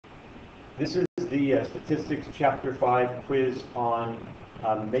This is the Statistics Chapter 5 quiz on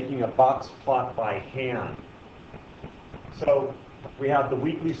making a box plot by hand. So we have the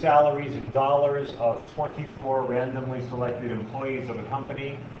weekly salaries in dollars of 24 randomly selected employees of a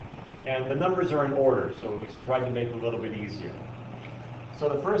company, and the numbers are in order, so we tried to make it a little bit easier. So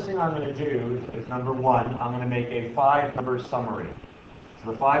the first thing I'm going to do is number one, I'm going to make a 5-number summary.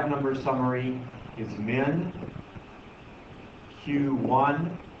 So the 5-number summary is min,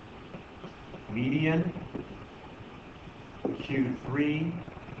 Q1, median, Q3,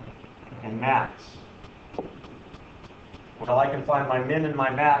 and max. Well, I can find my min and my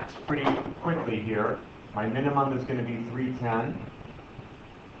max pretty quickly here. My minimum is going to be 310.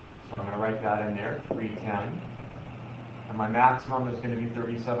 So I'm going to write that in there, 310. And my maximum is going to be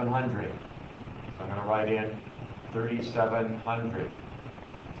 3,700. So I'm going to write in 3,700.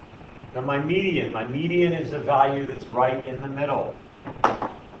 Now my median is the value that's right in the middle.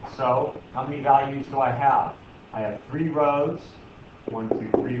 So how many values do I have? I have 3 rows, 1, 2,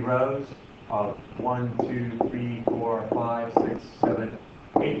 3 rows of 1, 2, 3, 4, 5, 6, 7,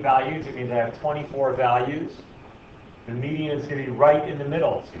 8 values. It means I have 24 values. The median is going to be right in the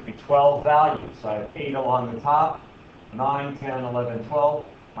middle. It's going to be 12 values. So I have 8 along the top, 9, 10, 11, 12.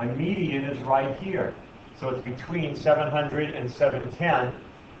 My median is right here. So it's between 700 and 710.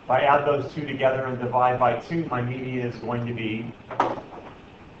 If I add those two together and divide by 2, my median is going to be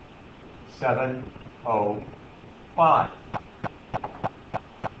 705.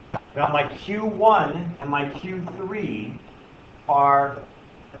 Now my Q1 and my Q3 are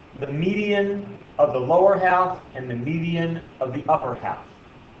the median of the lower half and the median of the upper half.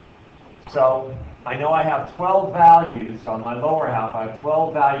 So I know I have 12 values on my lower half. I have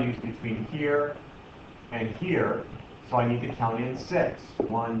 12 values between here and here. So I need to count in 6.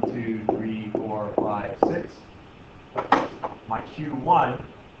 1, 2, 3, 4, 5, 6. My Q1 is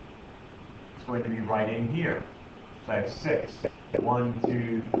going to be right in here. So I have 6. 1,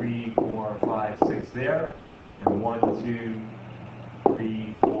 2, 3, 4, 5, 6 there. And 1, 2,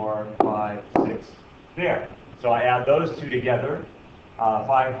 3, 4, 5, 6 there. So I add those two together.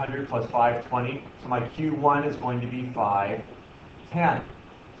 500 plus 520. So my Q1 is going to be 510.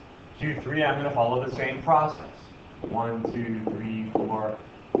 Q3, I'm going to follow the same process. 1, 2, 3, 4,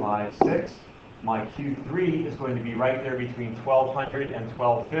 5, 6. My Q3 is going to be right there between 1200 and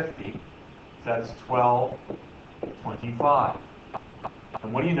 1250. So that's 1225.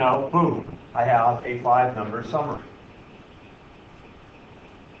 And what do you know? Boom! I have a 5-number summary.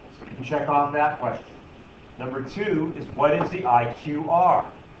 So you can check off that question. Number 2 is, what is the IQR?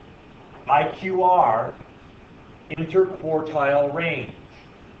 IQR, interquartile range.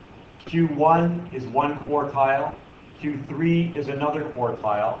 Q1 is one quartile. Q3 is another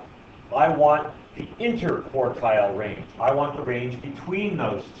quartile. I want the interquartile range. I want the range between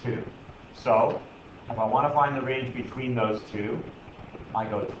those two. So if I want to find the range between those two, I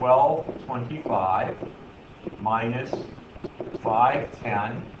go 1225 minus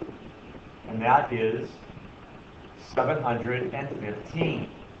 510, and that is 715.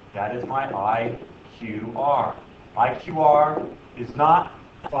 That is my IQR. IQR is not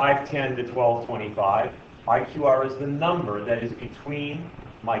 510 to 1225. IQR is the number that is between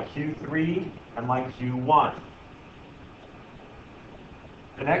my Q3 and my Q1.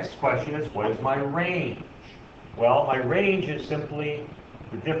 The next question is, what is my range? Well, my range is simply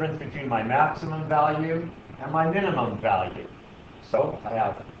the difference between my maximum value and my minimum value. So I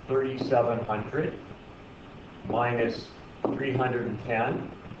have 3,700 minus 310.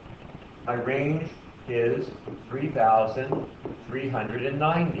 My range is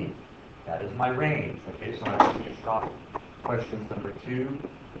 3,390. That is my range. Okay, so I'm going to stop questions number 2,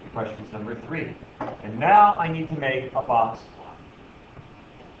 questions number 3. And now I need to make a box plot.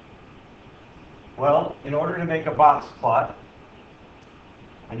 Well, in order to make a box plot,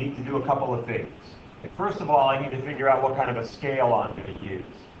 I need to do a couple of things. First of all, I need to figure out what kind of a scale I'm going to use.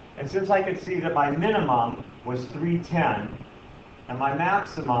 And since I could see that my minimum was 310 and my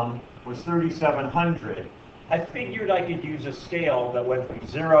maximum was 3,700, I figured I could use a scale that went from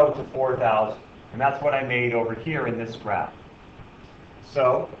 0 to 4,000. And that's what I made over here in this graph.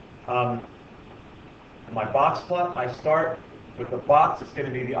 So, in my box plot, I start with the box. It's going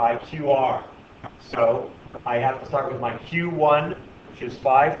to be the IQR. So, I have to start with my Q1, which is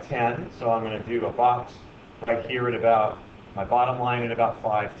 510. So I'm going to do a box right here at about, my bottom line at about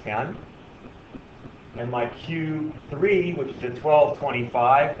 510. And my Q3, which is at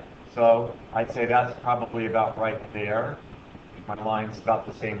 1225. So I'd say that's probably about right there. My line's about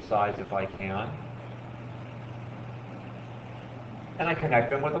the same size if I can. And I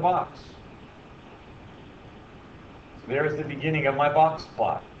connect them with a box. So there's the beginning of my box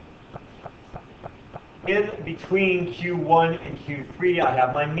plot. in between Q1 and Q3, I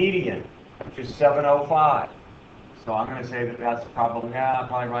have my median, which is 705. So I'm going to say that that's probably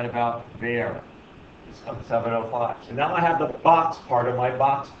right about there. It's 705. So now I have the box part of my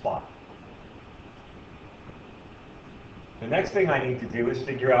box plot. The next thing I need to do is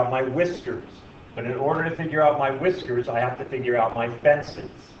figure out my whiskers. But in order to figure out my whiskers, I have to figure out my fences.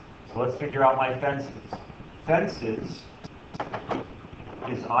 So let's figure out my fences. Fences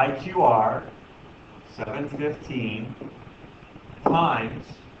is IQR 715 times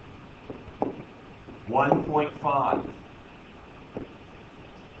 1.5.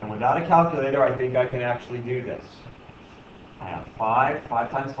 And without a calculator, I think I can actually do this. I have 5.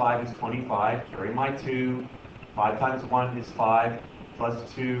 5 times 5 is 25. Carry my 2. 5 times 1 is 5.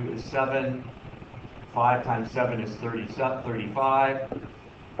 Plus 2 is 7. 5 times 7 is 35.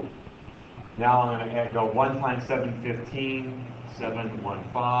 Now I'm going to go 1 times 7, 15. 7, 1,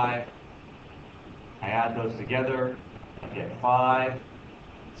 5. I add those together. I get 5,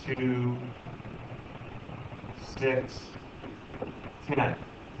 2, 6, 10.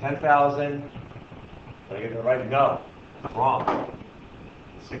 10,000. Did I get it right? No. It's wrong.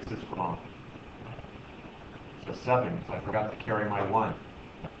 6 is wrong. So 7, so I forgot to carry my 1.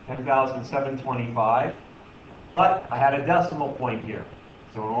 10,725. But I had a decimal point here.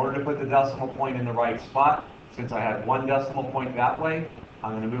 So in order to put the decimal point in the right spot, since I had one decimal point that way,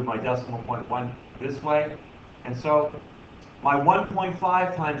 I'm going to move my decimal point 1 this way. And so my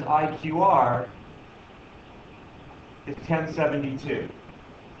 1.5 times IQR is 1072.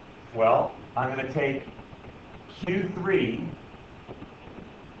 Well, I'm going to take Q3,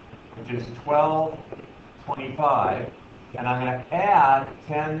 which is 1225, and I'm going to add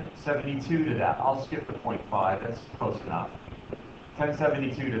 1072 to that. I'll skip the 0.5, that's close enough.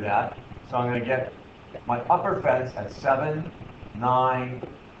 1072 to that. So I'm going to get my upper fence at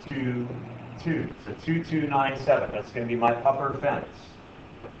 7922. So 2297. That's going to be my upper fence.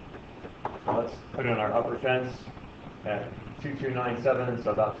 So let's put in our upper fence at 2297,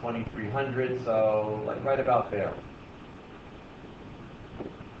 so about 2300, so like right about there.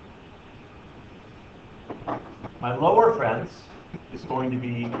 My lower fence is going to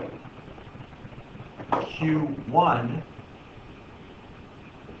be Q1,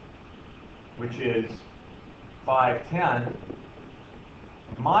 which is 510,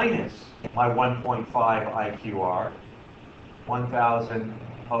 minus my 1.5 IQR,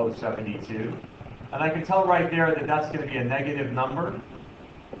 1072. And I can tell right there that that's going to be a negative number.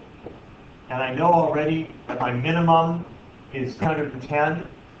 And I know already that my minimum is 210.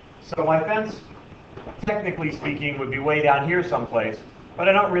 So my fence, technically speaking, would be way down here someplace. But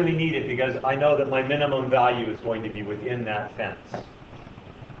I don't really need it because I know that my minimum value is going to be within that fence.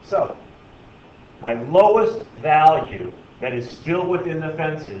 So my lowest value that is still within the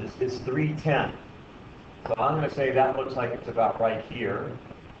fences is 310. So I'm going to say that looks like it's about right here.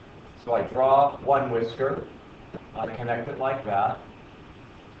 So I draw one whisker, I connect it like that.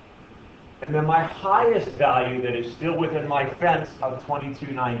 And then my highest value that is still within my fence of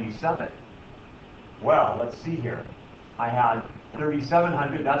 2297. Well, let's see here. I had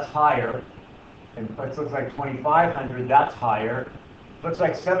 3700, that's higher. And it looks like 2500, that's higher. Looks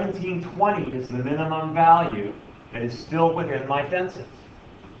like 1720 is the minimum value that is still within my fences.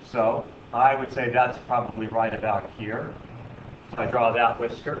 So I would say that's probably right about here. So I draw that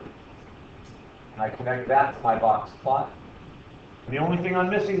whisker. And I connect that to my box plot. And the only thing I'm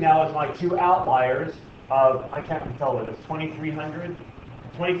missing now is my two outliers of, I can't tell what it is, 2300,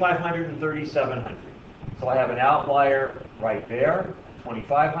 2500, and 3700. So I have an outlier right there,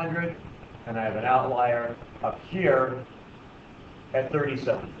 2500, and I have an outlier up here at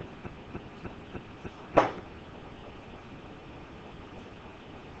 3700.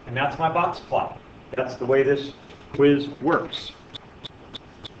 And that's my box plot. That's the way this quiz works.